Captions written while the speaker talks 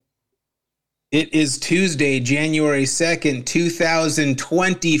It is Tuesday, January 2nd,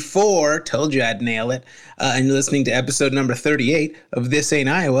 2024. Told you I'd nail it. And you're listening to episode number 38 of This Ain't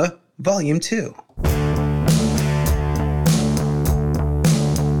Iowa, Volume 2.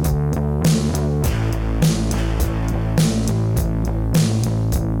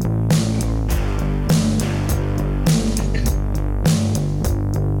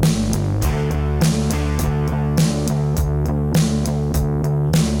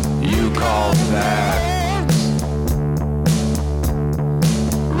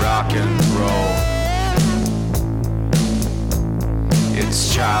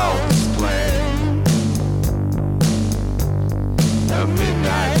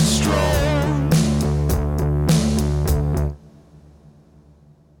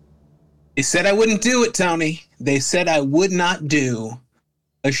 They said I wouldn't do it, Tony. They said I would not do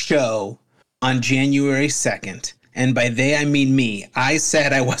a show on January 2nd. And by they, I mean me. I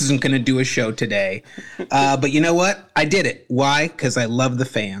said I wasn't going to do a show today. But you know what? I did it. Why? Because I love the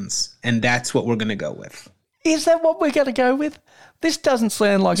fans. And that's what we're going to go with. Is that what we're going to go with? This doesn't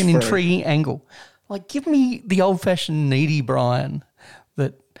sound like an intriguing angle. Like, give me the old-fashioned needy Brian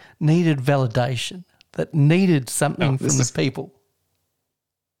that needed validation, that needed something from the people.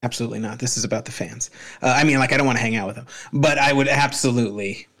 Absolutely not. This is about the fans. I don't want to hang out with them, but I would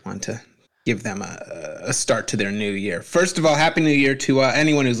absolutely want to give them a start to their new year. First of all, Happy New Year to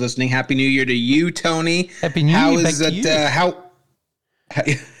anyone who's listening. Happy New Year to you, Tony. Happy New Year back to you.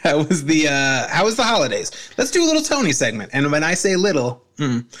 How was the holidays? Let's do a little Tony segment. And when I say little,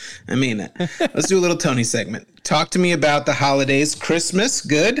 I mean it. Let's do a little Tony segment. Talk to me about the holidays. Christmas,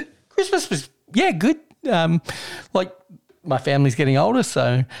 good? Christmas was, good. My family's getting older,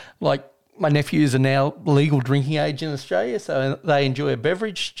 so my nephews are now legal drinking age in Australia, so they enjoy a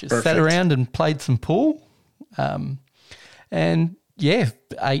beverage. Just Perfect. Sat around and played some pool, ate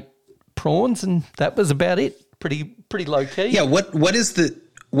prawns, and that was about it. Pretty low key. Yeah. What's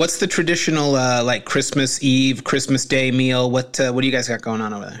the traditional Christmas Eve, Christmas Day meal? What do you guys got going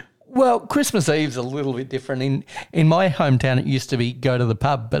on over there? Well, Christmas Eve's a little bit different. In my hometown, it used to be go to the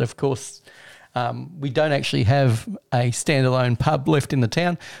pub, but of course. We don't actually have a standalone pub left in the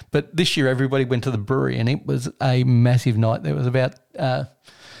town, but this year everybody went to the brewery and it was a massive night. There was about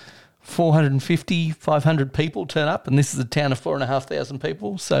 450, 500 people turn up, and this is a town of 4,500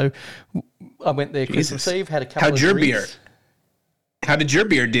 people. So I went there Christmas Eve, had a couple of drinks. How did your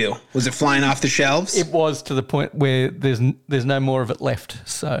beer do? Was it flying off the shelves? It was, to the point where there's no more of it left.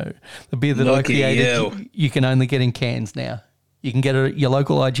 So the beer that I created, you can only get in cans now. You can get it at your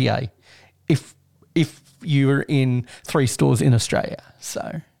local IGA. If you're in 3 stores in Australia.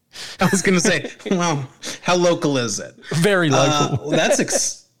 So I was going to say, well, how local is it? Very local. That's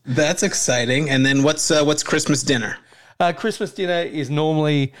exciting. And then what's Christmas dinner? Christmas dinner is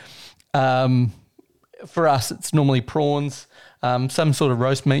normally, for us, it's normally prawns, some sort of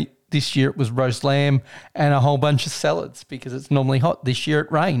roast meat. This year it was roast lamb and a whole bunch of salads because it's normally hot. This year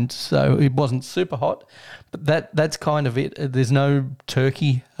it rained, so it wasn't super hot. But that's kind of it. There's no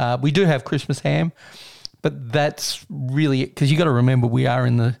turkey. We do have Christmas ham, but that's really it, because you got to remember we are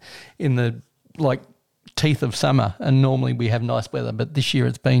in the teeth of summer, and normally we have nice weather. But this year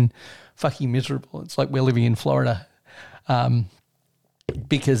it's been fucking miserable. It's like we're living in Florida,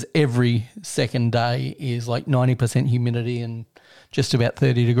 because every second day is like 90% humidity and just about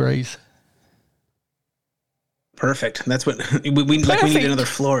 30 degrees. Perfect. That's what we need another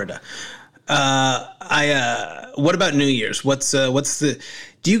Florida. What about New Year's?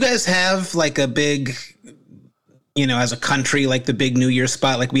 Do you guys have like a big, as a country, like the big New Year's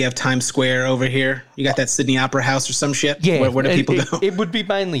spot? Like we have Times Square over here. You got that Sydney Opera House or some shit? Yeah. Where do people go? It would be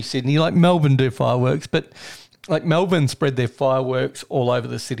mainly Sydney. Like Melbourne do fireworks, but like Melbourne spread their fireworks all over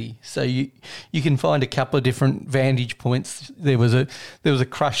the city. So you can find a couple of different vantage points. There was a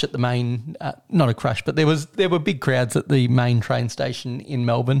crush at the main, not a crush, but there were big crowds at the main train station in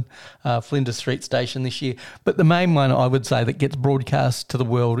Melbourne, Flinders Street Station this year. But the main one I would say that gets broadcast to the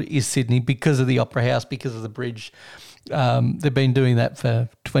world is Sydney because of the Opera House, because of the bridge. They've been doing that for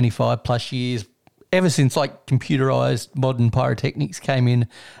 25 plus years. Ever since like computerised modern pyrotechnics came in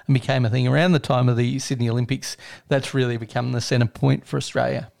and became a thing around the time of the Sydney Olympics, that's really become the centre point for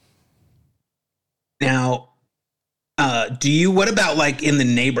Australia. Now, what about like in the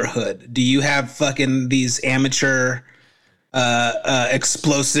neighborhood? Do you have fucking these amateur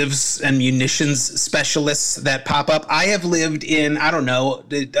explosives and munitions specialists that pop up? I have lived in, I don't know,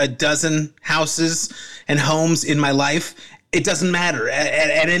 a dozen houses and homes in my life. It doesn't matter.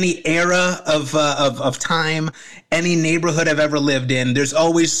 At any era of time, any neighborhood I've ever lived in, there's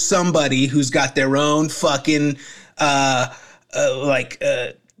always somebody who's got their own fucking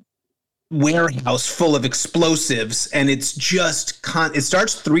warehouse full of explosives, and it's just it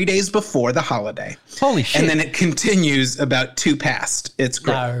starts 3 days before the holiday. Holy shit. And then it continues about 2 past. It's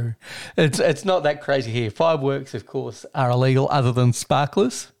great. No, it's not that crazy here. Fireworks, of course, are illegal other than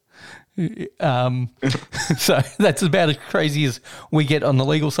sparklers. So that's about as crazy as we get on the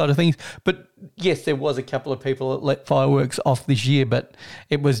legal side of things. But yes, there was a couple of people that let fireworks off this year, but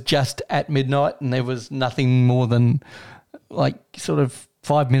it was just at midnight, and there was nothing more than like sort of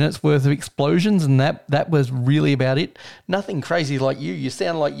 5 minutes worth of explosions, and that was really about it. Nothing crazy like you. You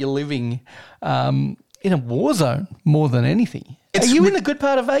sound like you're living in a war zone more than anything. Are you in the good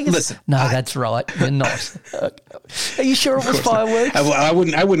part of Vegas? Listen, no, that's right. You're not. Are you sure it was fireworks? I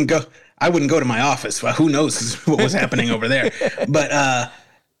wouldn't go. I wouldn't go to my office. Well, who knows what was happening over there? But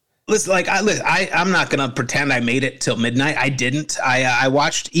listen, I'm not gonna pretend I made it till midnight. I didn't. I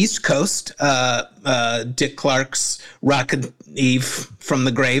watched East Coast, Dick Clark's Rockin' Eve from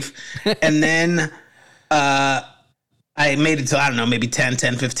the Grave, and then I made it till, I don't know, maybe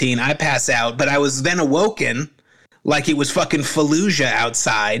 10:15. I pass out, but I was then awoken like it was fucking Fallujah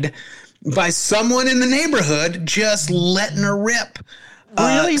outside by someone in the neighborhood just letting her rip.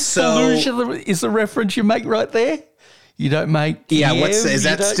 Really? Fallujah is the reference you make right there? You don't make is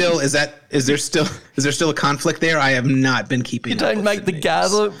there still a conflict there? I have not been keeping. You don't make the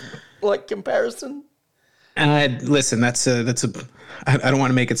Gaza like comparison. Listen, that's a. I don't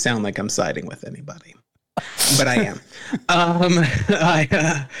want to make it sound like I'm siding with anybody, but I am.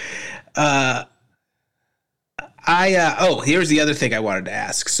 Here's the other thing I wanted to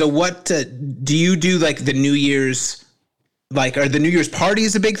ask. So what do you do, like the New Year's, like are the New Year's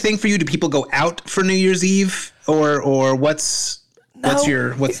parties a big thing for you? Do people go out for New Year's Eve or what's the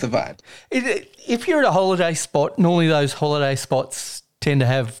vibe? If you're at a holiday spot, normally those holiday spots tend to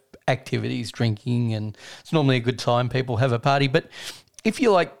have activities, drinking, and it's normally a good time. People have a party. But if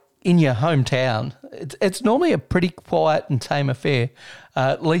you're like in your hometown, it's normally a pretty quiet and tame affair.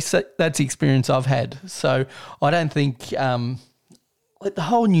 At least that's the experience I've had. So I don't think like the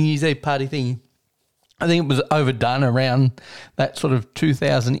whole New Year's Eve party thing, I think it was overdone around that sort of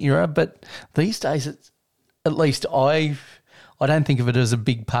 2000 era. But these days, at least I don't think of it as a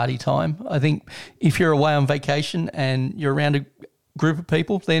big party time. I think if you're away on vacation and you're around a group of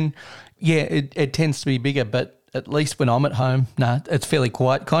people, then yeah, it tends to be bigger. But at least when I'm at home, it's fairly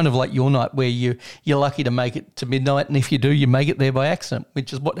quiet, kind of like your night where you're lucky to make it to midnight, and if you do, you make it there by accident,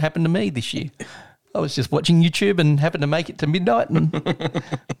 which is what happened to me this year. I was just watching YouTube and happened to make it to midnight, and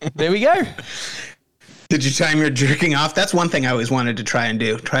there we go. Did you time your jerking off? That's one thing I always wanted to try and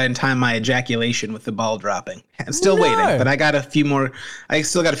do. Try and time my ejaculation with the ball dropping. I'm still waiting, but I got a few more. I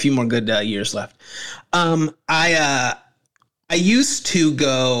still got a few more good years left. I used to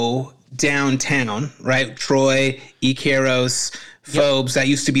go downtown, right? Troy, Icaros, Phobes. That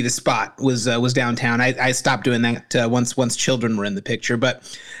used to be the spot. Was downtown. I stopped doing that once children were in the picture.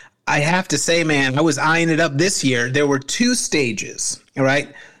 But I have to say, man, I was eyeing it up this year. There were 2 stages. All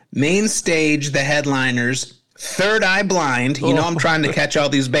right. Main stage, the headliners, Third Eye Blind. You know, I'm trying to catch all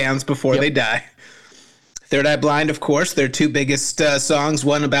these bands before they die. Third Eye Blind, of course, their 2 biggest songs,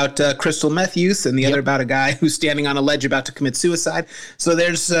 one about crystal meth use and the other about a guy who's standing on a ledge about to commit suicide. So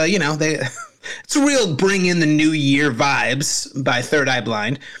there's, it's real bring in the new year vibes by Third Eye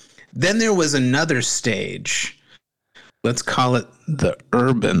Blind. Then there was another stage. Let's call it the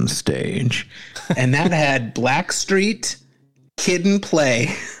urban stage. And that had Blackstreet, Kid and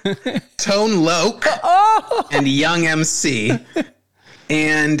Play, Tone Loc, and Young MC.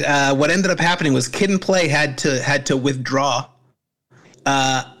 And what ended up happening was Kid and Play had to withdraw,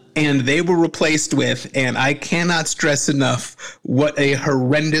 and they were replaced with, and I cannot stress enough what a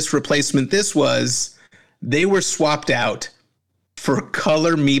horrendous replacement this was. They were swapped out for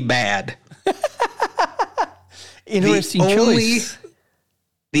Color Me Bad. Interesting choice.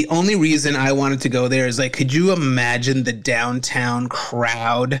 The only reason I wanted to go there is, like, could you imagine the downtown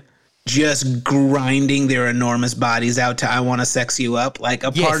crowd just grinding their enormous bodies out to I Want to Sex You Up? Like,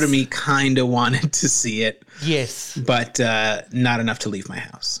 a part of me kind of wanted to see it. Yes. But not enough to leave my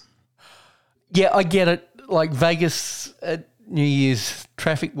house. Yeah, I get it. Like, Vegas at New Year's,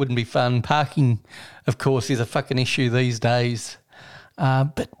 traffic wouldn't be fun. Parking, of course, is a fucking issue these days.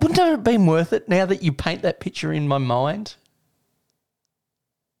 But wouldn't it have been worth it now that you paint that picture in my mind?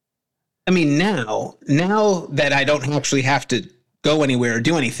 I mean, now that I don't actually have to go anywhere or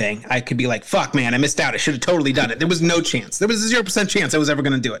do anything, I could be like, fuck, man, I missed out. I should have totally done it. There was no chance. There was a 0% chance I was ever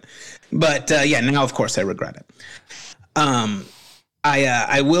going to do it. But now, of course, I regret it.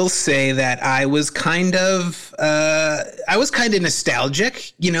 I will say that I was kind of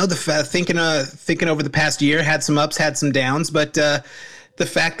nostalgic, thinking over the past year, had some ups, had some downs, but the the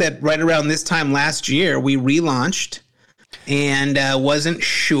fact that right around this time last year we relaunched and wasn't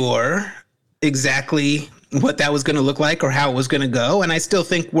sure exactly what that was going to look like or how it was going to go. And I still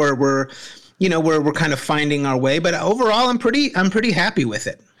think we're kind of finding our way. But overall, I'm pretty happy with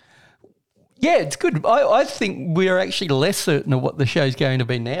it. Yeah, it's good. I think we're actually less certain of what the show's going to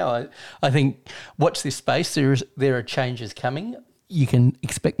be now. I think watch this space. There are changes coming. You can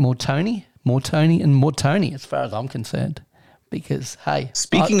expect more Tony, and more Tony as far as I'm concerned. Because, hey.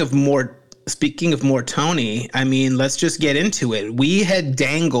 Speaking of more Tony, I mean, let's just get into it. We had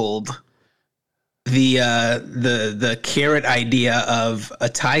dangled the carrot idea of a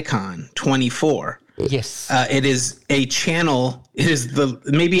taicon 24. Yes. It is a channel. It is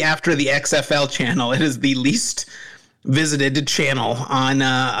maybe after the XFL channel, it is the least visited channel on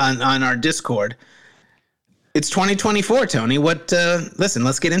our Discord. It's 2024, Tony. Listen,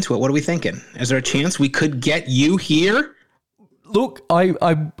 let's get into it. What are we thinking? Is there a chance we could get you here? Look, I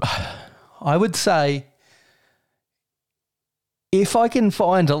would say if I can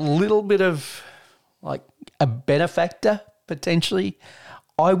find a little bit of like a benefactor potentially,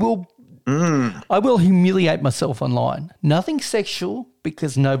 I will humiliate myself online. Nothing sexual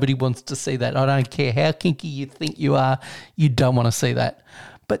because nobody wants to see that. I don't care how kinky you think you are, you don't want to see that.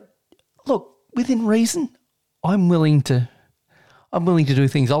 But look, within reason, I'm willing to do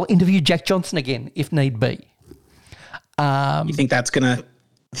things. I'll interview Jack Johnson again if need be. You think that's gonna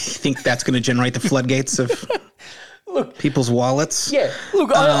generate the floodgates of people's wallets? Yeah.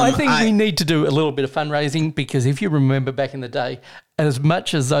 Look, I think we need to do a little bit of fundraising because if you remember back in the day, as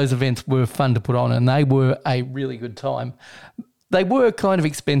much as those events were fun to put on and they were a really good time, they were kind of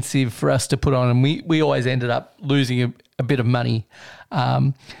expensive for us to put on and we always ended up losing a bit of money.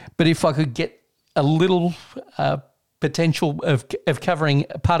 But if I could get a little potential of covering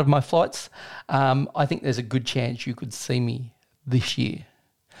part of my flights, I think there's a good chance you could see me this year.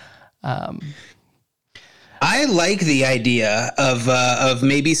 I like the idea of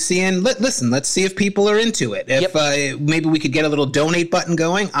maybe seeing. Let's see if people are into it. If maybe we could get a little donate button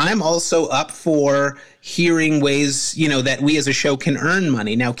going. I'm also up for hearing ways that we as a show can earn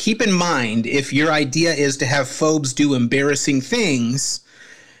money. Now, keep in mind if your idea is to have phobes do embarrassing things,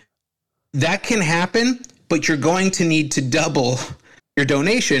 that can happen. But you're going to need to double your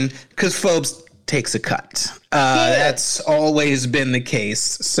donation because phobes takes a cut. That's always been the case.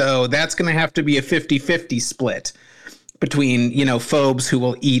 So that's going to have to be a 50-50 split between, phobes who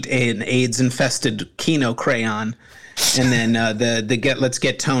will eat an AIDS-infested Kino crayon and then let's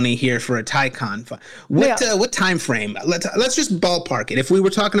get Tony here for a taicon. What time frame? Let's just ballpark it. If we were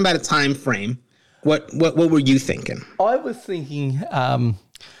talking about a time frame, what were you thinking? I was thinking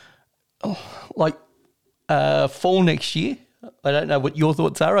fall next year. I don't know what your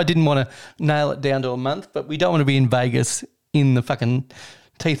thoughts are. I didn't want to nail it down to a month, but we don't want to be in Vegas in the fucking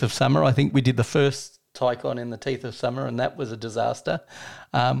teeth of summer. I think we did the first taicon in the teeth of summer, and that was a disaster.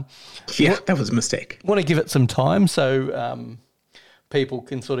 That was a mistake. Want to give it some time so people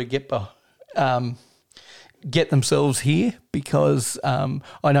can sort of get themselves here because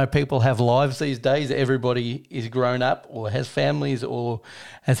I know people have lives these days. Everybody is grown up or has families or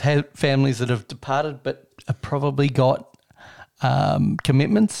has had families that have departed but have probably got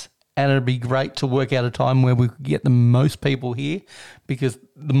commitments, and it'd be great to work out a time where we could get the most people here because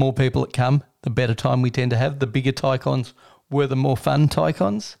the more people that come, the better time we tend to have. The bigger taicons were the more fun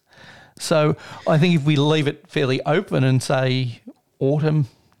taicons. So I think if we leave it fairly open and say autumn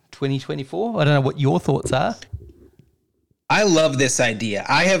 2024, I don't know what your thoughts are. I love this idea.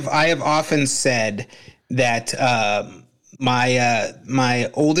 I have often said that my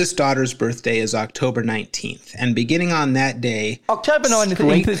oldest daughter's birthday is October 19th, and beginning on that day, October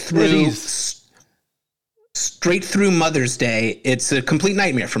 19th, straight through Mother's Day, it's a complete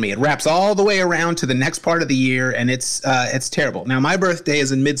nightmare for me. It wraps all the way around to the next part of the year, and it's terrible. Now, my birthday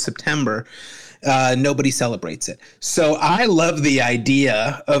is in mid-September. Nobody celebrates it. So I love the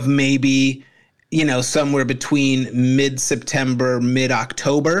idea of maybe, somewhere between mid-September,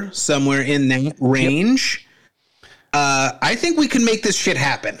 mid-October, somewhere in that range. Yep. I think we can make this shit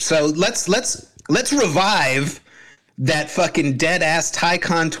happen. So let's revive that fucking dead-ass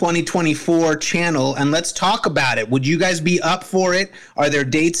taicon 2024 channel, and let's talk about it. Would you guys be up for it? Are there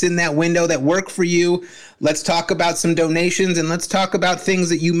dates in that window that work for you? Let's talk about some donations, and let's talk about things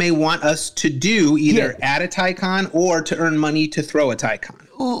that you may want us to do either at a taicon or to earn money to throw a taicon.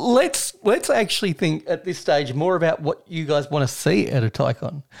 Let's actually think at this stage more about what you guys want to see at a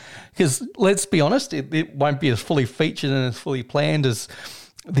taicon. Because let's be honest, it won't be as fully featured and as fully planned as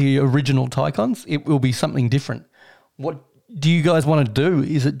the original taicons. It will be something different. What do you guys want to do?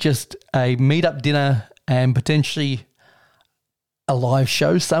 Is it just a meet-up dinner and potentially a live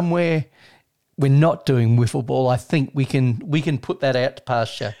show somewhere. We're not doing wiffle ball. I think we can put that out to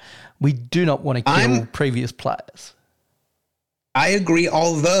pasture. We do not want to kill previous players. I agree,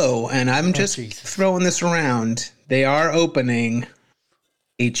 although, and I'm just throwing this around, they are opening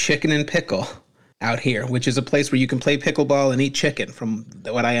a chicken and pickle out here, which is a place where you can play pickleball and eat chicken, from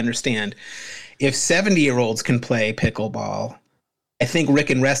what I understand. If 70-year-olds can play pickleball, I think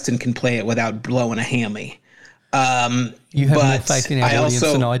Rick and Reston can play it without blowing a hammy. You have more faith in our audience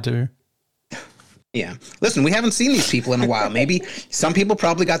than I do. Yeah. Listen, we haven't seen these people in a while. Maybe some people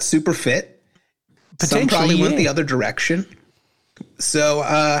probably got super fit. Some probably went the other direction. So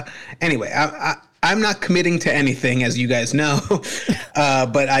anyway, I'm not committing to anything, as you guys know,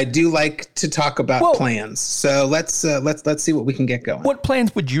 but I do like to talk about plans. So let's see what we can get going. What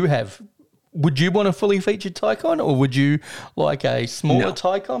plans would you have? Would you want a fully featured taicon, or would you like a smaller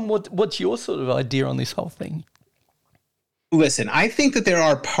taicon? What's your sort of idea on this whole thing? Listen, I think that there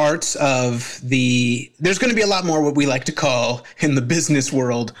are parts of there's going to be a lot more what we like to call in the business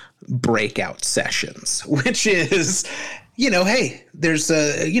world breakout sessions, which is, hey, there's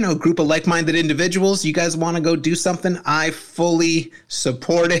a, group of like-minded individuals. You guys want to go do something? I fully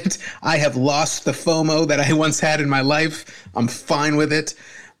support it. I have lost the FOMO that I once had in my life. I'm fine with it.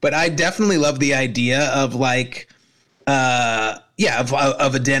 But I definitely love the idea of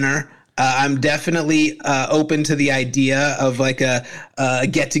of a dinner. I'm definitely open to the idea of like a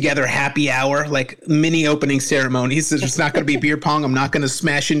get-together happy hour, like mini opening ceremonies. There's not going to be beer pong. I'm not going to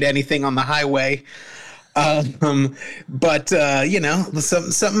smash into anything on the highway. Something,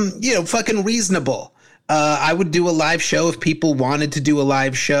 fucking reasonable. I would do a live show if people wanted to do a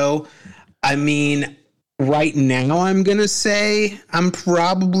live show. I mean, right now I'm going to say I'm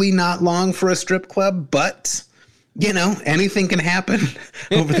probably not long for a strip club, but anything can happen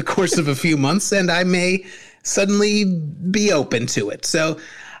over the course of a few months, and I may suddenly be open to it. So,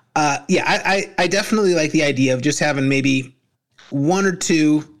 I definitely like the idea of just having maybe one or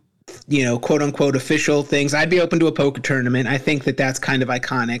two, quote unquote official things. I'd be open to a poker tournament. I think that's kind of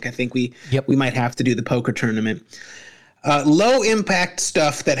iconic. I think we might have to do the poker tournament. Low impact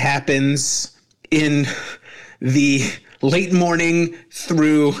stuff that happens in the late morning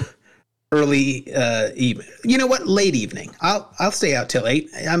through early evening. You know what? Late evening. I'll stay out till 8.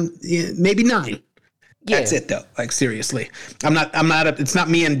 Maybe 9. Yeah. That's it though. Like seriously, it's not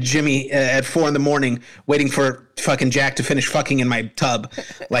me and Jimmy at 4 a.m. waiting for fucking Jack to finish fucking in my tub.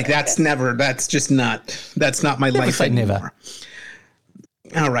 Like that's not my life anymore.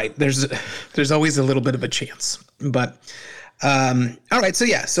 Never. All right. There's always a little bit of a chance, but all right.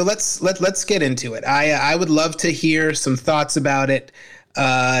 So let's get into it. I would love to hear some thoughts about it.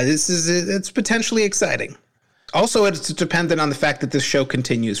 It's potentially exciting. Also, it's dependent on the fact that this show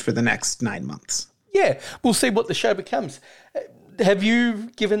continues for the next 9 months. Yeah, we'll see what the show becomes. Have you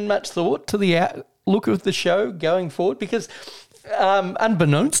given much thought to the outlook of the show going forward? Because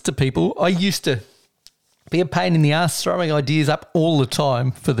unbeknownst to people, I used to be a pain in the ass throwing ideas up all the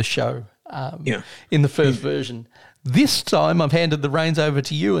time for the show in the first version. This time I've handed the reins over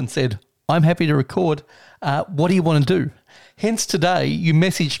to you and said, I'm happy to record. What do you want to do? Hence today, you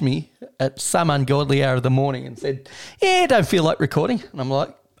messaged me at some ungodly hour of the morning and said, don't feel like recording. And I'm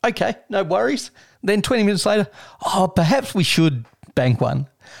like, okay, no worries. Then 20 minutes later, perhaps we should bank one.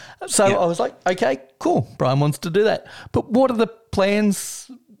 So I was like, okay, cool. Brian wants to do that. But what are the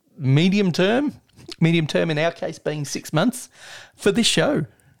plans medium term in our case being 6 months for this show?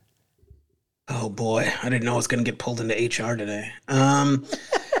 Oh boy, I didn't know I was going to get pulled into HR today.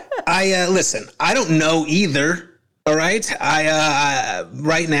 Listen, I don't know either. All right.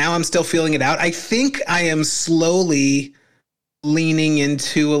 Right now I'm still feeling it out. I think I am slowly leaning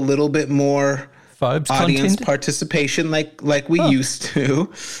into a little bit more audience participation like we used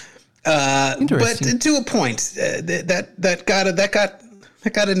to. But to a point that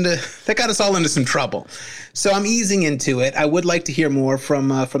got us all into some trouble. So I'm easing into it. I would like to hear more from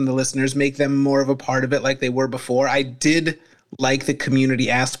the listeners, make them more of a part of it like they were before. I did like the community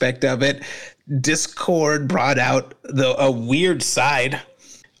aspect of it. Discord brought out a weird side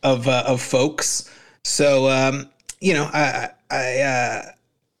of folks. So I'm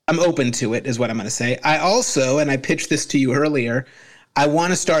open to it, is what I'm going to say. I also, and I pitched this to you earlier, I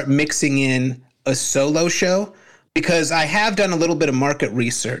want to start mixing in a solo show because I have done a little bit of market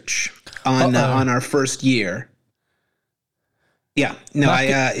research on our first year. Yeah, no,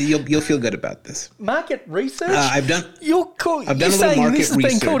 you'll feel good about this. Market research? I've done a little market research. This has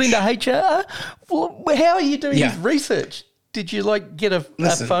been called into HR. Well, how are you doing this research? Did you get a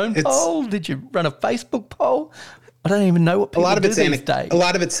phone poll? Did you run a Facebook poll? I don't even know what people do these days. A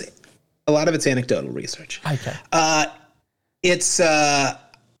lot of it's anecdotal research. Okay. It's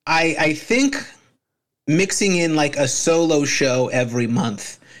I think mixing in like a solo show every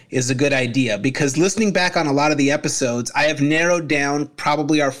month is a good idea, because listening back on a lot of the episodes, I have narrowed down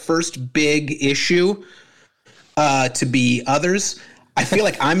probably our first big issue to be others. I feel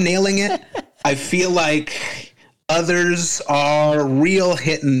like I'm nailing it. I feel like others are real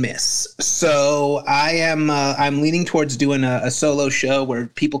hit and miss. So I'm leaning towards doing a solo show where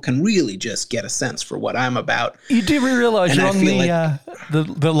people can really just get a sense for what I'm about. You do realize you're on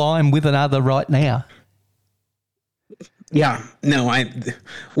the line with another right now. Yeah, no,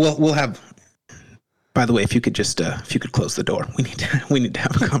 we'll have. By the way, if you could close the door, we need to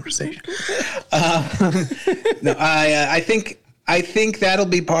have a conversation. No, I think that'll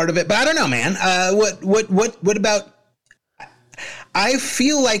be part of it, but I don't know, man. What about? I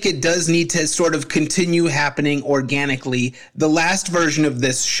feel like it does need to sort of continue happening organically. The last version of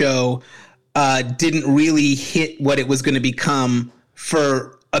this show didn't really hit what it was going to become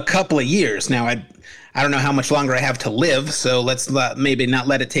for a couple of years. Now, I don't know how much longer I have to live, so let's maybe not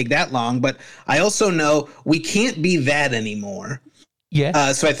let it take that long. But I also know we can't be that anymore.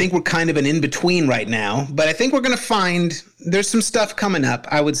 Yeah. So I think we're kind of an in-between right now. But I think we're going to find there's some stuff coming up,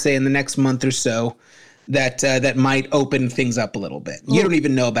 I would say, in the next month or so that might open things up a little bit. You don't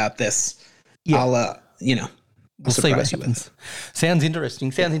even know about this. Yeah. We'll see what happens. Sounds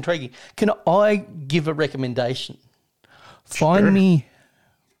interesting. Sounds intriguing. Can I give a recommendation? Find me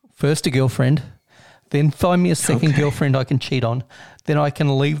first a girlfriend. Then find me a second girlfriend I can cheat on. Then I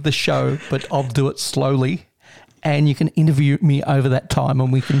can leave the show, but I'll do it slowly. And you can interview me over that time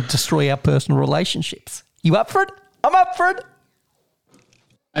and we can destroy our personal relationships. You up for it? I'm up for it.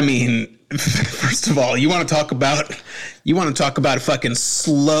 I mean, first of all, you want to talk about a fucking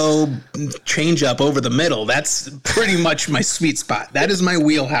slow change up over the middle. That's pretty much my sweet spot. That is my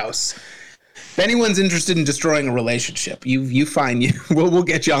wheelhouse. If anyone's interested in destroying a relationship, we'll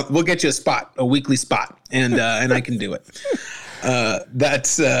get you a spot, a weekly spot, and I can do it.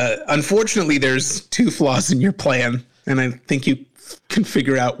 That's unfortunately there's two flaws in your plan, and I think you can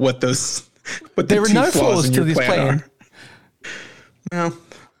figure out what there are no flaws to this plan. Well,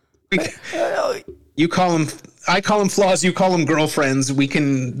 you call them. I call them flaws. You call them girlfriends.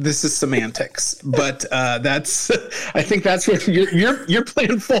 This is semantics, but I think that's where your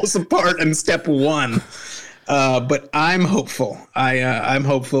plan falls apart in step one. But I'm hopeful. I'm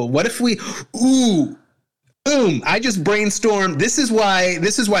hopeful. What if we? Ooh, boom! I just brainstormed. This is why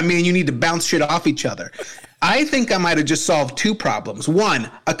me and you need to bounce shit off each other. I think I might have just solved two problems. One,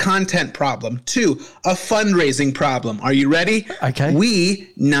 a content problem. Two, a fundraising problem. Are you ready? Okay.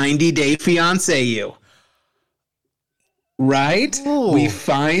 We 90-day fiance you. Right? Ooh. We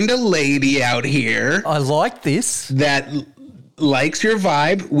find a lady out here. I like this. That likes your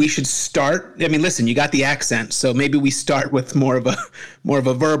vibe. We should start. I mean, listen, you got the accent, so maybe we start with more of a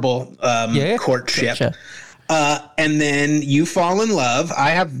verbal courtship. Gotcha. And then you fall in love.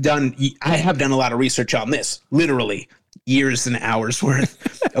 I have done a lot of research on this, literally years and hours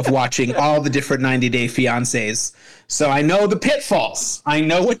worth of watching all the different 90-day fiancés. So I know the pitfalls. I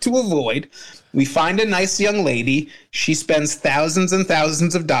know what to avoid. We find a nice young lady. She spends thousands and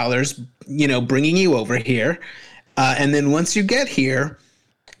thousands of dollars, bringing you over here. And then once you get here,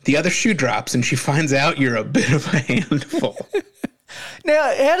 the other shoe drops and she finds out you're a bit of a handful.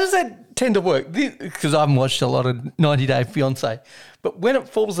 Now, how does that tend to work? Because I've watched a lot of 90 Day Fiancé. But when it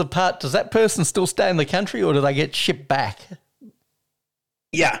falls apart, does that person still stay in the country or do they get shipped back?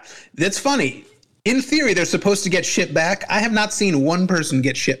 Yeah, that's funny. In theory, they're supposed to get shipped back. I have not seen one person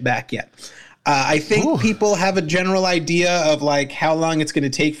get shipped back yet. I think people have a general idea of like how long it's going to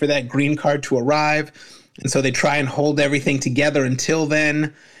take for that green card to arrive. And so they try and hold everything together until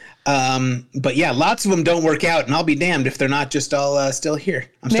then. But yeah, lots of them don't work out, and I'll be damned if they're not just all still here.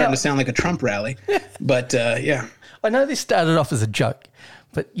 I'm starting to sound like a Trump rally, but yeah. I know this started off as a joke,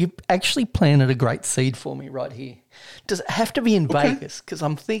 but you actually planted a great seed for me right here. Does it have to be in Vegas? Because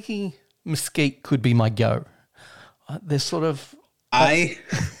I'm thinking mesquite could be my go. There's sort of... I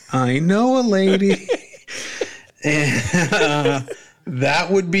know a lady. That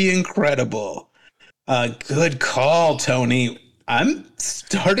would be incredible. Good call, Tony. I'm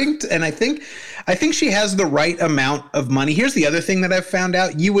starting to, and I think she has the right amount of money. Here's the other thing that I've found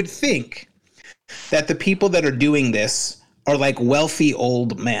out. You would think that the people that are doing this are like wealthy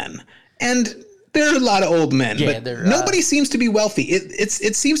old men. And there are a lot of old men, but nobody seems to be wealthy.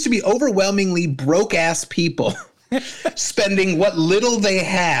 It seems to be overwhelmingly broke ass people spending what little they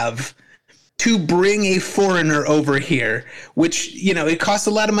have to bring a foreigner over here, which, it costs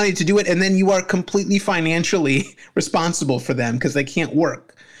a lot of money to do it. And then you are completely financially responsible for them because they can't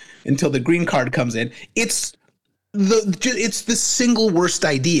work until the green card comes in. It's it's the single worst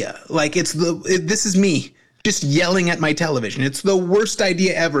idea. Like this is me just yelling at my television. It's the worst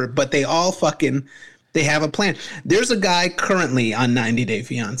idea ever, but they all they have a plan. There's a guy currently on 90 Day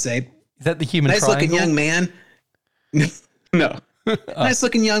Fiancé. Is that the human nice triangle? Looking young man. No. Nice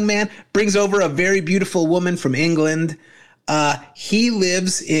looking young man brings over a very beautiful woman from England. He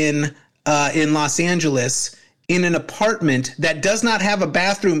lives in Los Angeles in an apartment that does not have a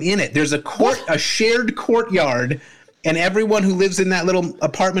bathroom in it. There's a shared courtyard, and everyone who lives in that little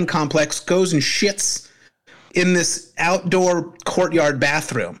apartment complex goes and shits in this outdoor courtyard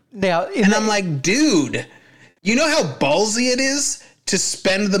bathroom. Now, I'm like, dude, you know how ballsy it is to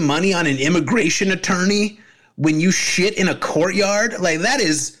spend the money on an immigration attorney when you shit in a courtyard? Like, that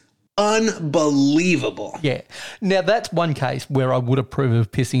is unbelievable. Yeah. Now, that's one case where I would approve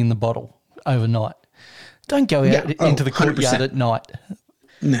of pissing in the bottle overnight. Don't go out into the courtyard 100%. At night.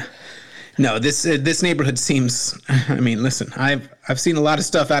 No, this neighborhood seems, I mean, listen, I've seen a lot of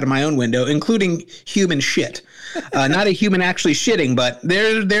stuff out of my own window, including human shit. Not a human actually shitting, but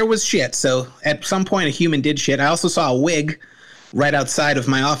there was shit. So at some point a human did shit. I also saw a wig right outside of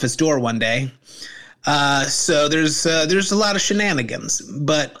my office door one day. So there's a lot of shenanigans,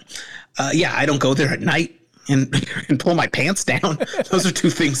 but I don't go there at night and pull my pants down. Those are two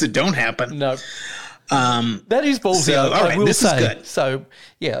things that don't happen. No. That is ballsy. So, all right, this is good. So,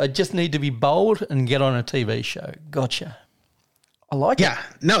 yeah, I just need to be bold and get on a TV show. Gotcha. I like it. Yeah,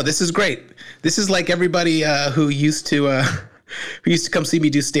 no, this is great. This is like everybody who used to come see me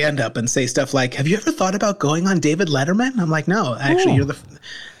do stand-up and say stuff like, "Have you ever thought about going on David Letterman?" I'm like, "No, actually, you're the."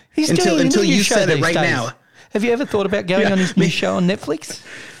 Until you said it right now. Have you ever thought about going on his new show on Netflix?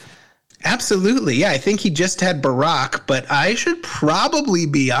 Absolutely. Yeah, I think he just had Barack, but I should probably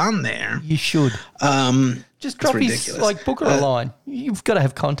be on there. You should. Just drop his, book or a line. You've got to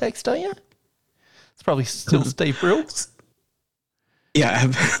have context, don't you? It's probably still Steve Brill.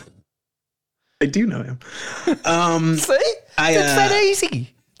 Yeah, I do know him. See? It's that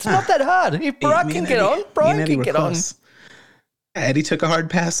easy. It's not that hard. If Barack can get on, Brian can get on. Eddie took a hard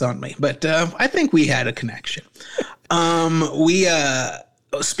pass on me, but I think we had a connection.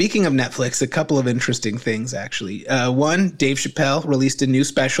 Speaking of Netflix, a couple of interesting things, actually. One, Dave Chappelle released a new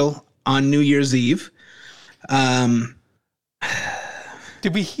special on New Year's Eve. Did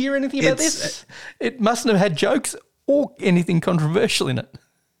we hear anything about this? It mustn't have had jokes or anything controversial in it.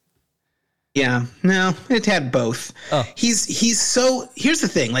 Yeah, no, it had both. Oh. Here's the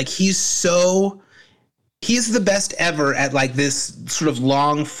thing, like he's the best ever at like this sort of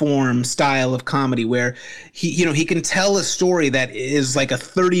long form style of comedy where he can tell a story that is like a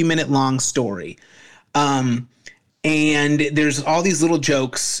 30-minute long story. And there's all these little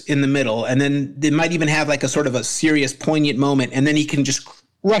jokes in the middle, and then they might even have like a sort of a serious poignant moment, and then he can just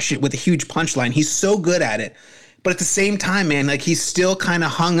crush it with a huge punchline. He's so good at it. But at the same time, man, like he's still kind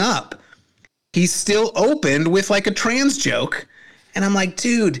of hung up. He's still opened with like a trans joke. And I'm like,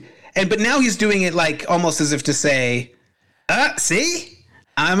 dude. But now he's doing it like almost as if to say, see,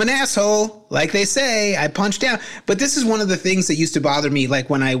 I'm an asshole. Like they say, I punch down. But this is one of the things that used to bother me. Like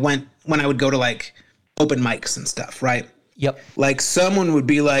when I would go to like open mics and stuff, right? Yep. Like someone would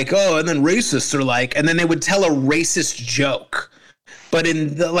be like, oh, and then racists are like, and then they would tell a racist joke. But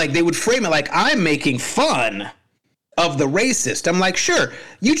they would frame it like I'm making fun of the racist. I'm like, sure,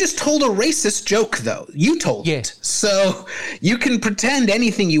 you just told a racist joke, though. You told it. So you can pretend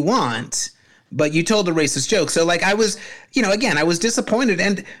anything you want, but you told a racist joke. So, like, I was, again, I was disappointed.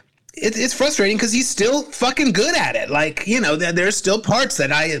 And it's frustrating because he's still fucking good at it. Like, there's still parts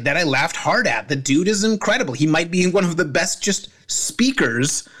that I laughed hard at. The dude is incredible. He might be one of the best just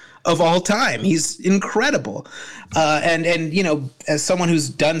speakers of all time. He's incredible. And as someone who's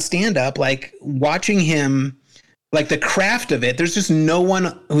done stand-up, like, watching him, like the craft of it, there's just no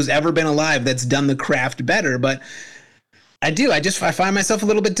one who's ever been alive that's done the craft better. But I find myself a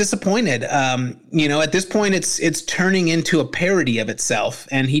little bit disappointed. At this point, it's turning into a parody of itself,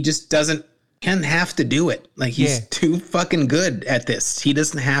 and he just can't have to do it. Like he's too fucking good at this. He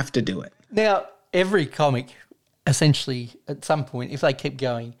doesn't have to do it. Now, every comic, essentially, at some point, if they keep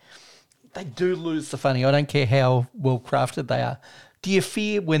going, they do lose the funny. I don't care how well crafted they are. Do you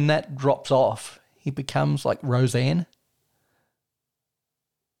fear when that drops off, he becomes like Roseanne?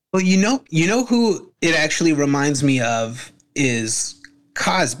 Well, you know who it actually reminds me of is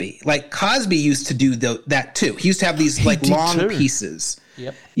Cosby. Like Cosby used to do that too. He used to have these like long pieces.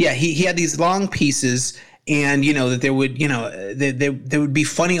 Yep. Yeah, he had these long pieces, and that there would they would be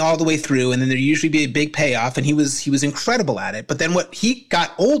funny all the way through, and then there'd usually be a big payoff, and he was incredible at it. But then he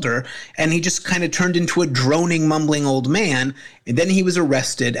got older, and he just kind of turned into a droning, mumbling old man, and then he was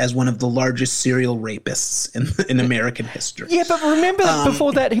arrested as one of the largest serial rapists in American history. Yeah, but remember that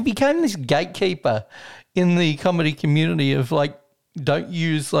before that, he became this gatekeeper in the comedy community of like, don't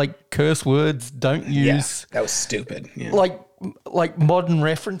use like curse words, don't use that was stupid. Yeah. Like modern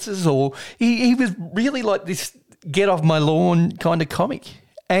references, or he was really like this get off my lawn kind of comic,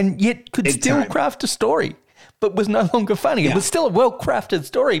 and yet could still craft a story, but was no longer funny. It was still a well-crafted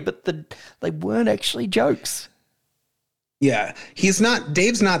story, but they weren't actually jokes. Yeah,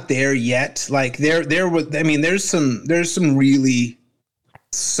 Dave's not there yet. Like there's some really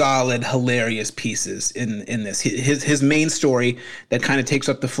solid, hilarious pieces in this. His main story that kind of takes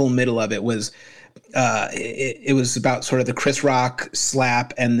up the full middle of it was it was about sort of the Chris Rock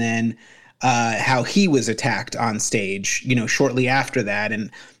slap, and then how he was attacked on stage, shortly after that, and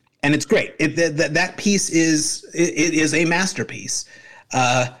it's great. That piece is a masterpiece.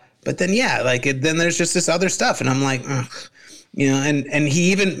 But then then there's just this other stuff, and I'm like, ugh. And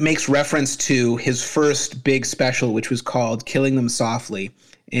he even makes reference to his first big special, which was called Killing Them Softly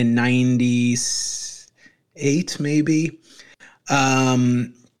in 98, maybe. I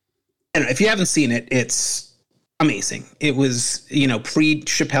don't know. If you haven't seen it, it's amazing. It was,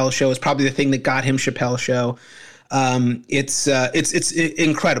 pre-Chappelle Show. It's probably the thing that got him Chappelle Show. It's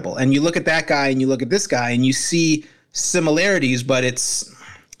incredible. And you look at that guy and you look at this guy and you see similarities, but it's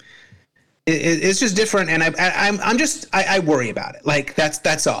just different, and I worry about it. Like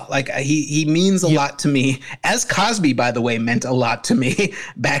that's all. Like he means a lot to me, as Cosby, by the way, meant a lot to me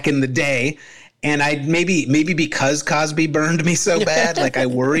back in the day. And I maybe because Cosby burned me so bad, like I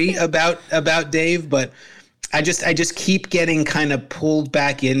worry about Dave, but I just keep getting kind of pulled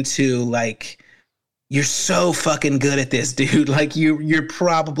back into like, you're so fucking good at this, dude. Like you're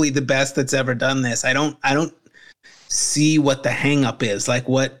probably the best that's ever done this. I don't see what the hang up is. Like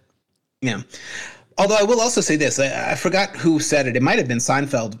what. Yeah. Although I will also say this, I forgot who said it. It might have been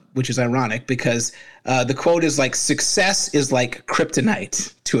Seinfeld, which is ironic because the quote is like, success is like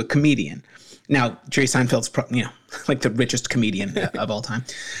kryptonite to a comedian. Now, Jerry Seinfeld's, like the richest comedian of all time.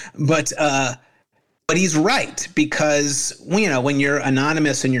 But he's right, because, when you're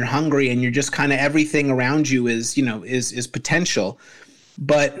anonymous and you're hungry and you're just kind of everything around you is potential.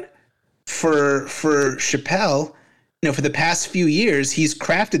 But for Chappelle, for the past few years, he's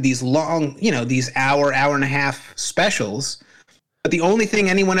crafted these long, these hour and a half specials. But the only thing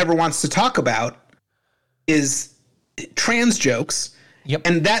anyone ever wants to talk about is trans jokes. Yep.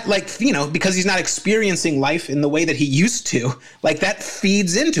 And that, because he's not experiencing life in the way that he used to, like that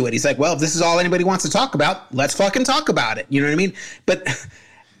feeds into it. He's like, well, if this is all anybody wants to talk about, let's fucking talk about it. You know what I mean? But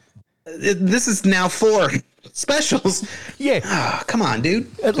this is now 4 specials. Yeah. Oh, come on,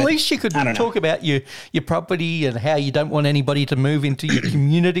 dude. At least you could talk about your property and how you don't want anybody to move into your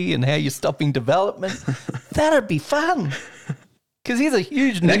community and how you're stopping development. That'd be fun. Because he's a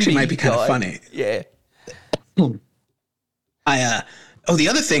huge NIMBY guy. It actually might be kind of funny. Yeah. The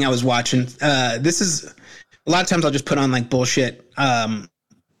other thing I was watching, this is a lot of times I'll just put on like bullshit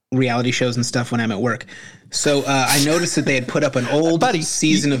reality shows and stuff when I'm at work. So I noticed that they had put up an old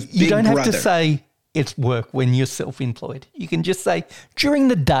season of Big Brother. You don't have to say it's work when you're self-employed. You can just say, during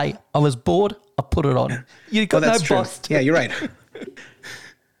the day, I was bored, I put it on. You got no boss. Yeah, you're right.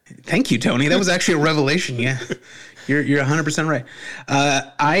 Thank you, Tony. That was actually a revelation. Yeah, you're 100% right.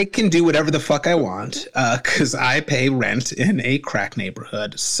 I can do whatever the fuck I want because I pay rent in a crack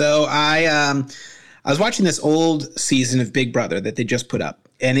neighborhood. So I was watching this old season of Big Brother that they just put up,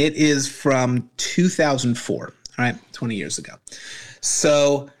 and it is from 2004. All right, 20 years ago.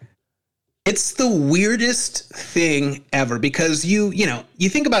 So it's the weirdest thing ever because you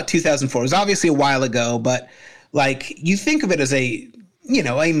think about 2004. It was obviously a while ago, but like you think of it as a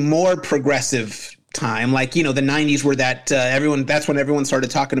more progressive time. Like, the 90s were that that's when everyone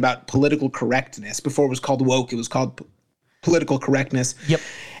started talking about political correctness. Before it was called woke, it was called political correctness. Yep.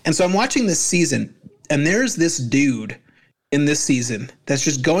 And so I'm watching this season, and there's this dude in this season that's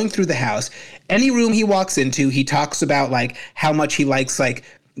just going through the house. Any room he walks into, he talks about like how much he likes like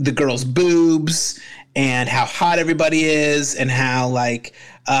the girls' boobs and how hot everybody is and how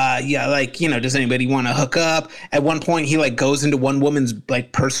does anybody want to hook up? At one point he like goes into one woman's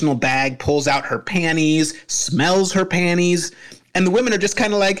like personal bag, pulls out her panties, smells her panties, and the women are just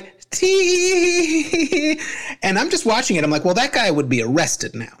kind of like, tee. And I'm just watching it. I'm like, well, that guy would be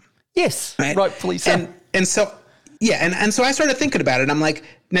arrested now. Yes, right? Rightfully so. And so, yeah, and so I started thinking about it. I'm like,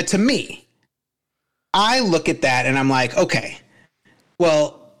 now to me, I look at that and I'm like, okay,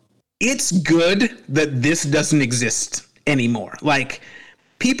 well, it's good that this doesn't exist anymore. Like,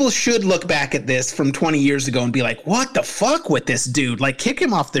 people should look back at this from 20 years ago and be like, what the fuck with this dude? Like, kick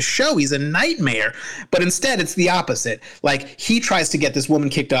him off the show. He's a nightmare. But instead, it's the opposite. Like, he tries to get this woman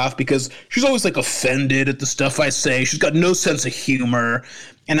kicked off because she's always, like, offended at the stuff I say. She's got no sense of humor.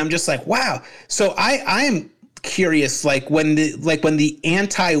 And I'm just like, wow. So I am curious, like, when the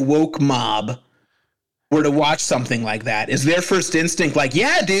anti-woke mob were to watch something like that, is their first instinct like,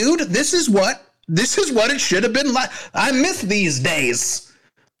 yeah, dude, this is what it should have been like. I miss these days.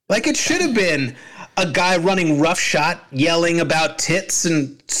 Like, it should have been a guy running roughshod, yelling about tits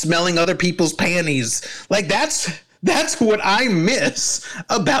and smelling other people's panties. Like, that's what I miss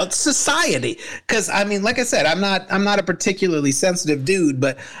about society. Because, I mean, like I said, I'm not a particularly sensitive dude,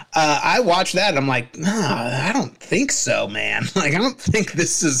 but I watch that and I'm like, I don't think so, man. Like, I don't think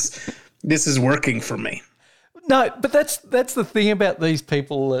this is working for me. No, but that's the thing about these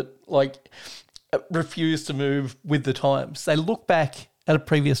people that, like, refuse to move with the times. They look back at a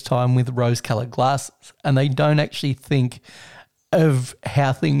previous time with rose-coloured glasses, and they don't actually think of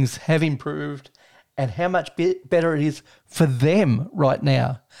how things have improved and how much better it is for them right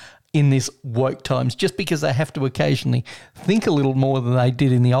now in this woke times, just because they have to occasionally think a little more than they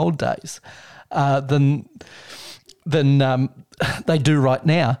did in the old days than they do right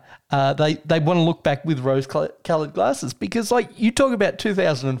now. They want to look back with rose-coloured glasses because, like, you talk about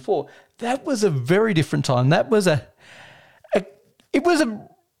 2004, that was a very different time. That was it was a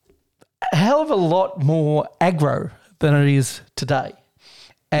hell of a lot more aggro than it is today.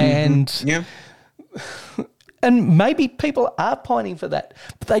 And and maybe people are pining for that,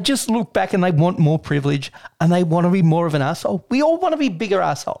 but they just look back and they want more privilege and they want to be more of an asshole. We all want to be bigger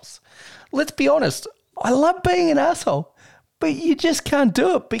assholes. Let's be honest. I love being an asshole, but you just can't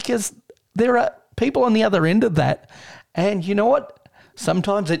do it because there are people on the other end of that. And you know what?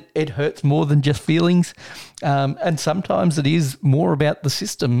 Sometimes it hurts more than just feelings, and sometimes it is more about the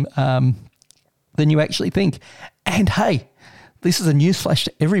system than you actually think. And hey, this is a newsflash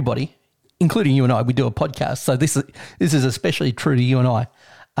to everybody, including you and I. We do a podcast, so this is especially true to you and I.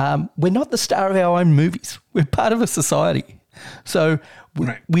 We're not the star of our own movies. We're part of a society. So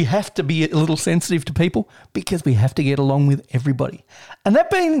we have to be a little sensitive to people because we have to get along with everybody. And that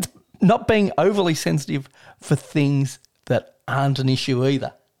means not being overly sensitive for things that aren't an issue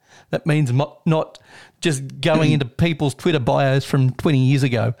either. That means not just going into people's Twitter bios from 20 years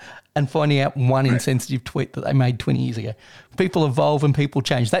ago and finding out one insensitive tweet that they made 20 years ago. People evolve and people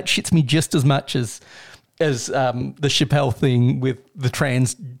change. That shits me just as much as the Chappelle thing with the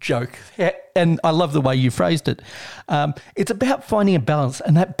trans joke. And I love the way you phrased it. It's about finding a balance,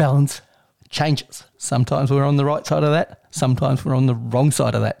 and that balance changes. Sometimes we're on the right side of that. Sometimes we're on the wrong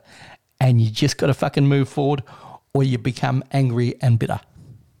side of that. And you just got to fucking move forward, or you become angry and bitter.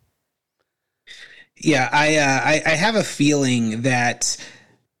 Yeah, I have a feeling that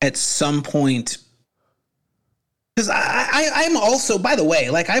at some point, because I'm also, by the way,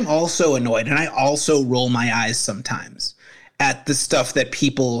 like, I'm also annoyed, and I also roll my eyes sometimes at the stuff that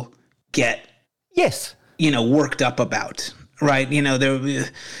people get, worked up about, right?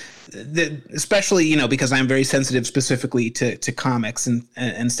 Especially, because I'm very sensitive specifically to comics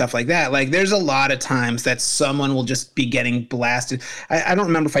and stuff like that. Like, there's a lot of times that someone will just be getting blasted. I don't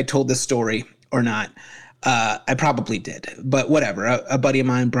remember if I told this story or not. I probably did, but whatever. A buddy of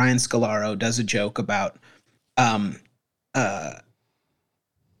mine, Brian Scalaro, does a joke about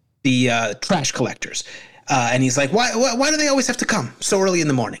the trash collectors. And he's like, why do they always have to come so early in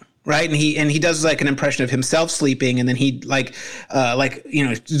the morning? Right. And he does like an impression of himself sleeping. And then he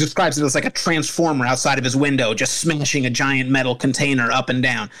describes it as like a transformer outside of his window, just smashing a giant metal container up and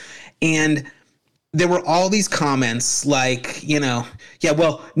down. And there were all these comments like,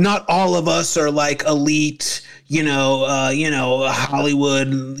 well, not all of us are like elite,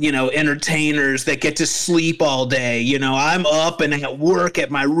 Hollywood, entertainers that get to sleep all day. I'm up and at work at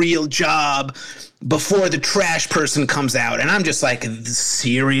my real job before the trash person comes out. And I'm just like,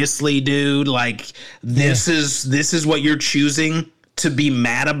 seriously, dude, like this is what you're choosing to be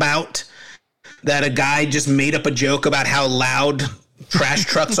mad about? That a guy just made up a joke about how loud trash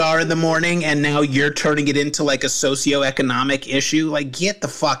trucks are in the morning, and now you're turning it into like a socioeconomic issue? Like, get the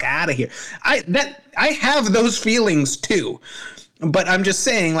fuck out of here. I have those feelings too, but I'm just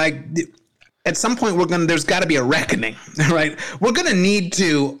saying, like, at some point there's got to be a reckoning, right? We're going to need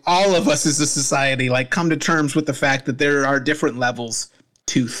to, all of us as a society, like, come to terms with the fact that there are different levels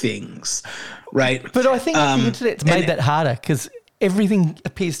to things, right? But I think the internet's made that harder because everything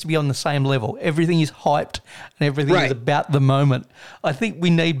appears to be on the same level. Everything is hyped and everything is about the moment. I think we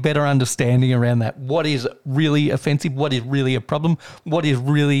need better understanding around that. What is really offensive? What is really a problem? What is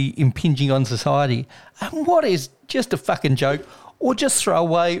really impinging on society? And what is just a fucking joke or just throw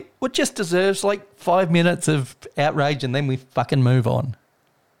away or just deserves like 5 minutes of outrage and then we fucking move on.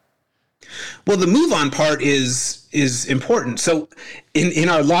 Well, the move on part is important. So in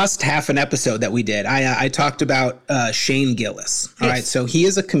our last half an episode that we did, I talked about Shane Gillis. All right. So he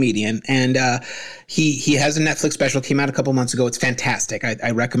is a comedian and he has a Netflix special, came out a couple months ago. It's fantastic.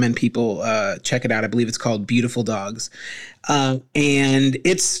 I recommend people check it out. I believe it's called Beautiful Dogs. And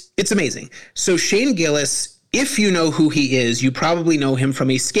it's amazing. So Shane Gillis, if you know who he is, you probably know him from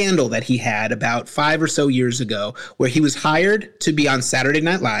a scandal that he had about 5 or so years ago where he was hired to be on Saturday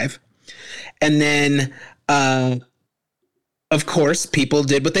Night Live. And then, of course, people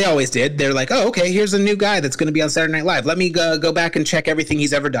did what they always did. They're like, oh, okay, here's a new guy that's going to be on Saturday Night Live. Let me go back and check everything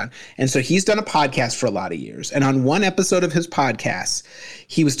he's ever done. And so he's done a podcast for a lot of years. And on one episode of his podcast,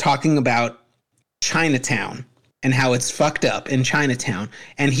 he was talking about Chinatown and how it's fucked up in Chinatown.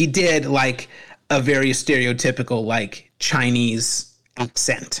 And he did like a very stereotypical like Chinese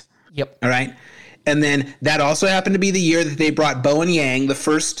accent. Yep. All right. And then that also happened to be the year that they brought Bowen Yang, the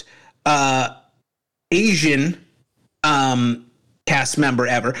first Asian cast member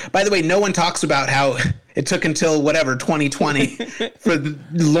ever. By the way, no one talks about how it took until 2020 for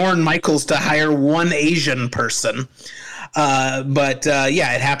Lorne Michaels to hire one Asian person. But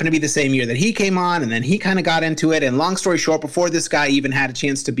it happened to be the same year that he came on, and then he kind of got into it. And long story short, before this guy even had a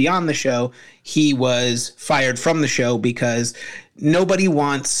chance to be on the show, he was fired from the show because nobody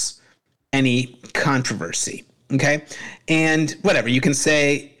wants any controversy. Okay. And whatever you can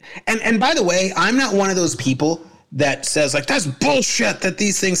say. And by the way, I'm not one of those people that says like, that's bullshit that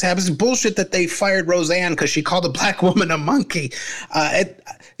these things happen. It's bullshit that they fired Roseanne because she called a black woman a monkey.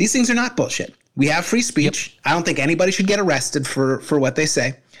 These things are not bullshit. We have free speech. Yep. I don't think anybody should get arrested for what they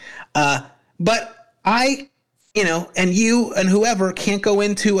say. But I, and you and whoever can't go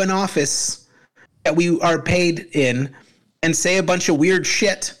into an office that we are paid in and say a bunch of weird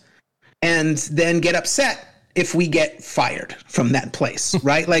shit and then get upset if we get fired from that place,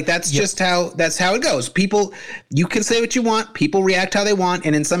 right? Like that's just how it goes. People, you can say what you want. People react how they want.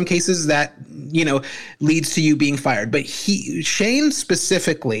 And in some cases that, leads to you being fired. But Shane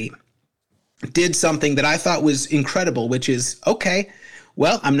specifically did something that I thought was incredible, which is, okay,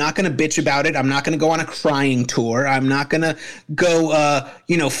 well, I'm not going to bitch about it. I'm not going to go on a crying tour. I'm not going to go,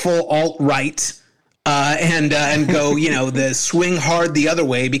 full alt-right. And go, the swing hard the other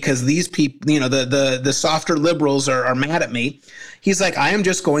way because these people, the softer liberals are mad at me. He's like, I am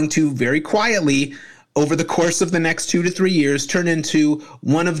just going to very quietly over the course of the next 2 to 3 years turn into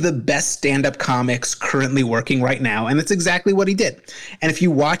one of the best stand-up comics currently working right now. And that's exactly what he did. And if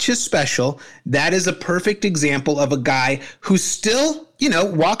you watch his special, that is a perfect example of a guy who's still,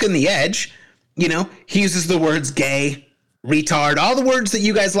 walking the edge. He uses the words gay, retard, all the words that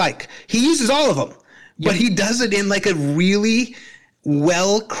you guys like. He uses all of them. But he does it in like a really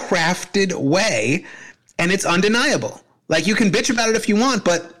well-crafted way, and it's undeniable. Like you can bitch about it if you want,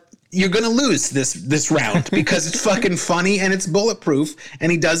 but you're going to lose this round because it's fucking funny and it's bulletproof,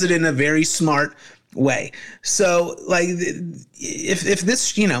 and he does it in a very smart way. So like if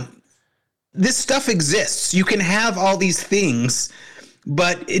this, this stuff exists, you can have all these things,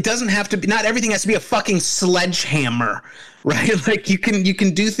 but it doesn't have to be, not everything has to be a fucking sledgehammer, right? Like you can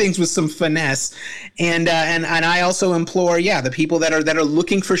do things with some finesse. And I also implore, the people that are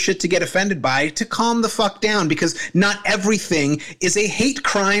looking for shit to get offended by to calm the fuck down, because not everything is a hate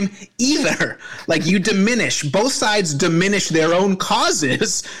crime either. Like both sides diminish their own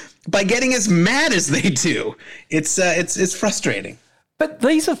causes by getting as mad as they do. It's frustrating. But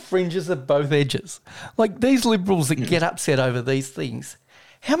these are fringes of both edges. Like these liberals that get upset over these things,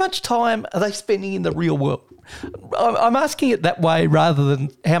 how much time are they spending in the real world? I'm asking it that way rather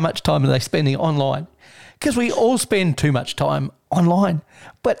than how much time are they spending online, because we all spend too much time online.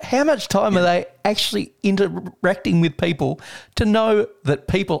 But how much time are they actually interacting with people to know that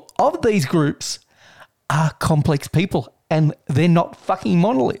people of these groups are complex people and they're not fucking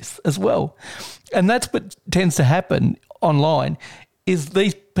monoliths as well? And that's what tends to happen online, is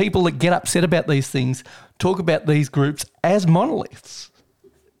these people that get upset about these things talk about these groups as monoliths.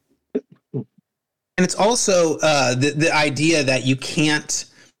 And it's also the idea that you can't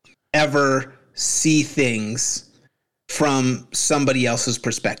ever see things from somebody else's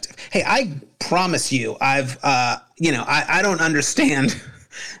perspective. Hey, I promise you, I don't understand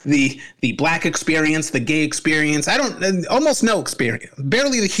the black experience, the gay experience. I almost no experience,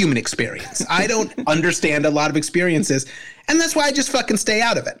 barely the human experience. I don't understand a lot of experiences. And that's why I just fucking stay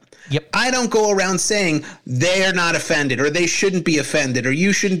out of it. Yep. I don't go around saying they're not offended or they shouldn't be offended or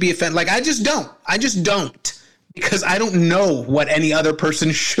you shouldn't be offended. Like, I just don't. Because I don't know what any other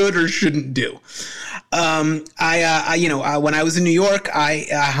person should or shouldn't do. When I was in New York, I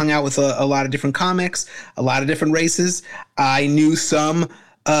hung out with a lot of different comics, a lot of different races. I knew some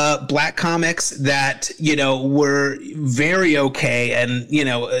black comics that, were very okay and,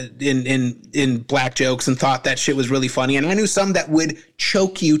 in black jokes and thought that shit was really funny. And I knew some that would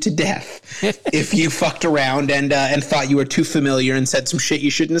choke you to death if you fucked around and thought you were too familiar and said some shit you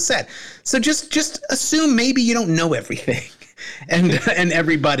shouldn't have said. So just assume maybe you don't know everything. And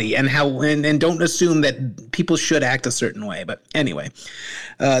everybody and don't assume that people should act a certain way. But anyway,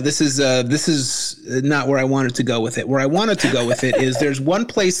 this is not where I wanted to go with it. Where I wanted to go with it is there's one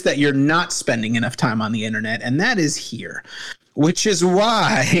place that you're not spending enough time on the internet, and that is here, which is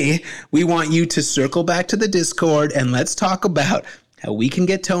why we want you to circle back to the Discord and let's talk about how we can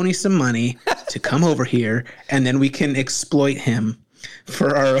get Tony some money to come over here, and then we can exploit him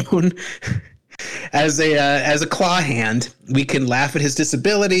for our own. As a claw hand, we can laugh at his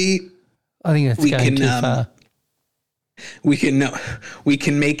disability. I think that's going too far. We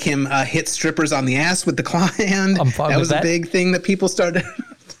can make him hit strippers on the ass with the claw hand. I'm fine that with was that. a big thing that people started.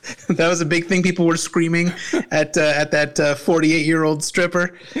 That was a big thing people were screaming at that 48-year-old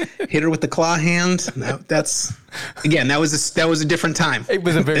stripper. Hit her with the claw hand. That was a different time. It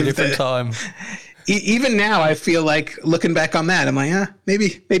was a very different time. Even now, I feel like looking back on that, I'm like,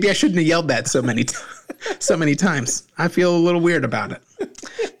 maybe I shouldn't have yelled that so many times. I feel a little weird about it.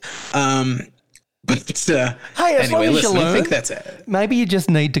 Hey, as anyway, long as you learn, I think that's it. Maybe you just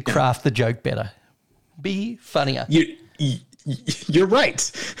need to craft the joke better. Be funnier. You're right.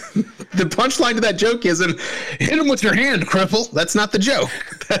 The punchline to that joke isn't hit him with your hand, cripple. That's not the joke.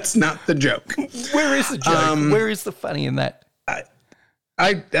 That's not the joke. Where is the joke? Where is the funny in that?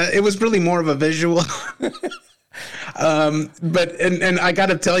 It was really more of a visual, but I got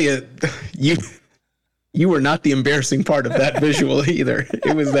to tell you, you were not the embarrassing part of that visual either.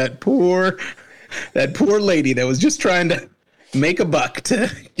 It was that poor lady that was just trying to make a buck to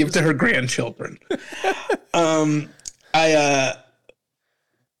give to her grandchildren.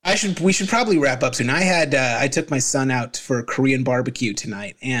 We should probably wrap up soon. I took my son out for Korean barbecue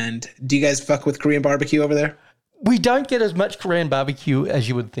tonight, and do you guys fuck with Korean barbecue over there? We don't get as much Korean barbecue as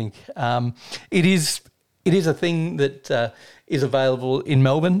you would think. It is a thing that is available in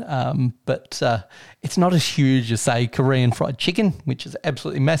Melbourne, but it's not as huge as, say, Korean fried chicken, which is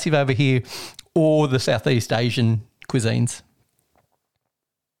absolutely massive over here, or the Southeast Asian cuisines.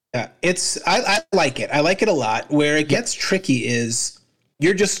 Yeah, I like it. I like it a lot. Where it gets tricky is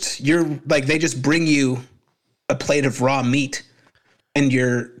they just bring you a plate of raw meat, and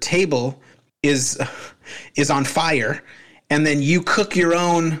your table is on fire, and then you cook your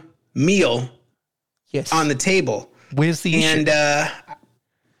own meal on the table. Where's the issue? And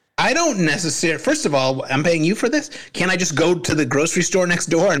I don't necessarily, first of all, I'm paying you for this. Can't I just go to the grocery store next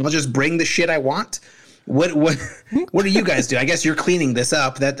door and I'll just bring the shit I want? What do you guys do? I guess you're cleaning this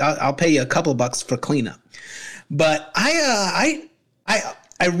up. That I'll pay you a couple bucks for cleanup. But I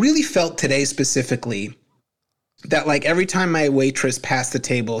really felt today specifically that, like, every time my waitress passed the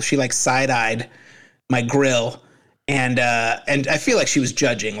table, she like side-eyed my grill, and I feel like she was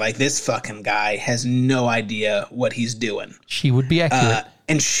judging, like, this fucking guy has no idea what he's doing. She would be accurate.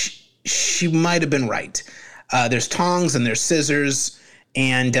 And she might have been right. There's tongs and there's scissors,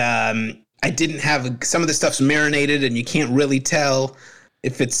 and I didn't have, some of the stuff's marinated, and you can't really tell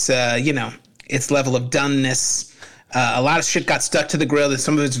if it's its level of doneness. A lot of shit got stuck to the grill.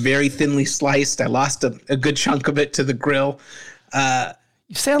 Some of it's very thinly sliced. I lost a good chunk of it to the grill.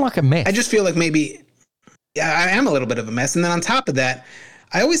 You sound like a mess. I just feel like maybe I am a little bit of a mess. And then on top of that,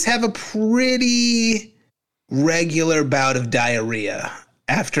 I always have a pretty regular bout of diarrhea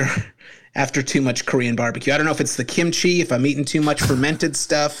after too much Korean barbecue. I don't know if it's the kimchi, if I'm eating too much fermented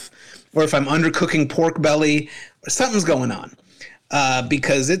stuff, or if I'm undercooking pork belly, or something's going on.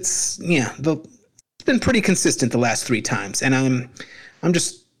 Because it's been pretty consistent the last 3 times, and I'm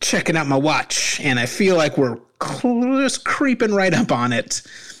just checking out my watch, and I feel like we're just creeping right up on it.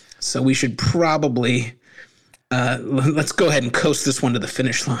 So we should probably let's go ahead and coast this one to the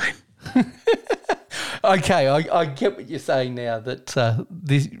finish line. Okay, I get what you're saying now,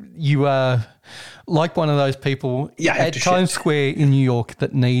 that you are like one of those people at Times Square in New York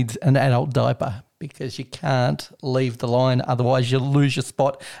that needs an adult diaper, because you can't leave the line, otherwise you'll lose your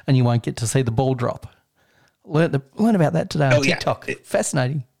spot and you won't get to see the ball drop. Learn about that today on TikTok. Yeah.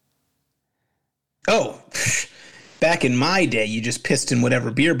 Fascinating. Oh, back in my day, you just pissed in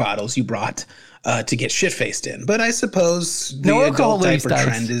whatever beer bottles you brought. to get shit-faced in. But I suppose the No alcohol adult these diaper days.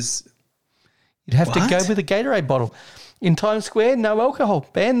 trend is... You'd have What? to go with a Gatorade bottle. In Times Square, no alcohol.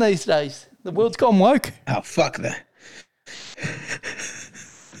 Banned these days. The world's gone woke. Oh, fuck that.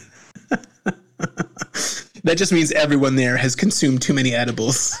 That just means everyone there has consumed too many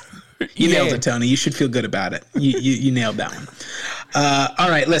edibles. You nailed it, Tony. You should feel good about it. You nailed that one. All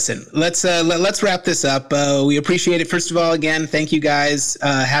right, listen. Let's wrap this up. We appreciate it. First of all, again, thank you guys.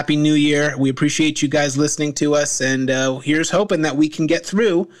 Happy New Year. We appreciate you guys listening to us, and here's hoping that we can get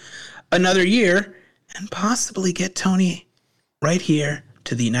through another year and possibly get Tony right here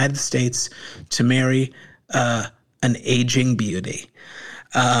to the United States to marry an aging beauty.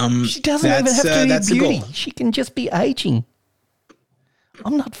 She doesn't even have to that's be the beauty. goal. She can just be aging.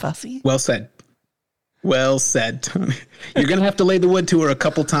 I'm not fussy. Well said. Well said, Tony. You're going to have to lay the wood to her a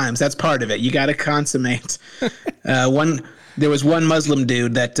couple times. That's part of it. You got to consummate. There was one Muslim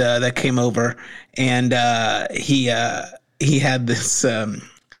dude that came over, and he had this,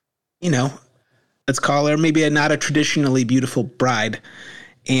 let's call her maybe not a traditionally beautiful bride.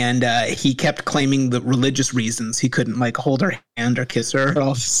 And he kept claiming the religious reasons. He couldn't hold her hand or kiss her or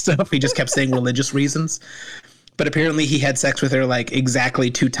all this stuff. He just kept saying religious reasons. But apparently he had sex with her exactly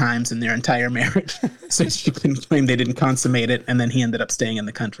 2 times in their entire marriage. So she couldn't claim they didn't consummate it. And then he ended up staying in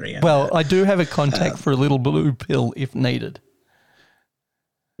the country. And, Well, I do have a contact for a little blue pill if needed.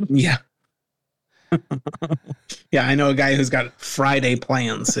 Yeah. Yeah, I know a guy who's got Friday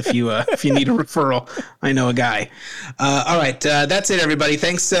plans. If you need a referral, I know a guy. All right, that's it, everybody.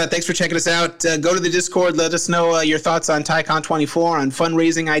 Thanks for checking us out. Go to the Discord. Let us know your thoughts on taicon 24, on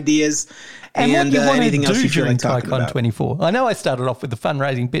fundraising ideas, and what you want anything to else do you feel during like talking taicon about. 24. I know I started off with the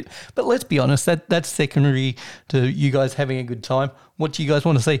fundraising bit, but let's be honest, that's secondary to you guys having a good time. What do you guys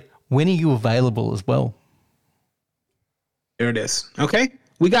want to see? When are you available as well? There it is. Okay,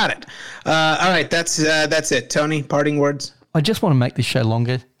 we got it. All right, that's it. Tony, parting words. I just want to make this show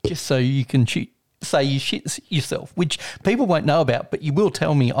longer just so you can say you shit yourself, which people won't know about, but you will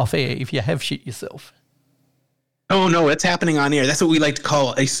tell me off air if you have shit yourself. Oh, no, it's happening on air. That's what we like to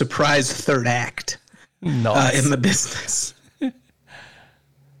call a surprise third act Nice. in the business.